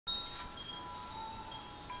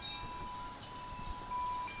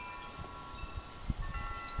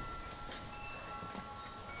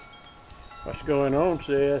What's going on,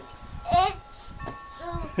 Seth? It's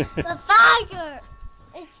the fire.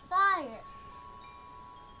 It's fire.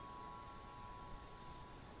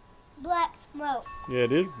 Black smoke. Yeah,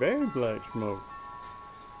 it is very black smoke.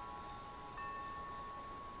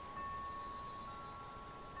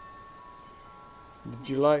 Did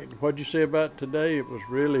you like, what'd you say about today? It was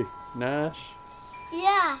really nice.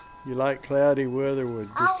 Yeah. You like cloudy weather with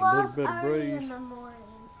just a little bit of early breeze? in the morning.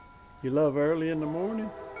 You love early in the morning?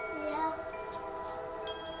 Yeah.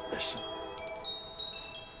 Listen.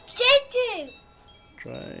 Choo-choo.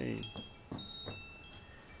 Train.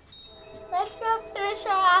 Let's go finish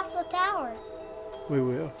off the tower. We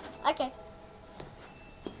will. Okay.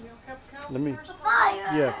 You want a cup of coffee Let me, first?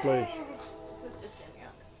 Fire. yeah, please. Put this in here.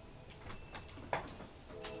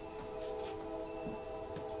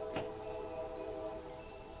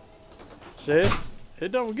 Seth,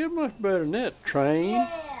 it don't get much better than that. Train, Yeah.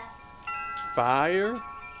 fire,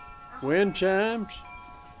 wind chimes.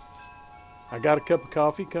 I got a cup of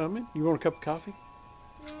coffee coming. You want a cup of coffee?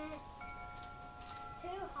 Too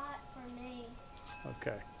hot for me.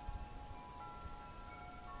 Okay.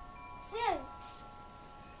 Soon.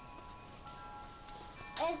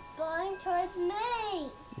 It's blowing towards me.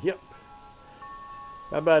 Yep.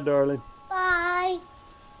 Bye-bye, darling.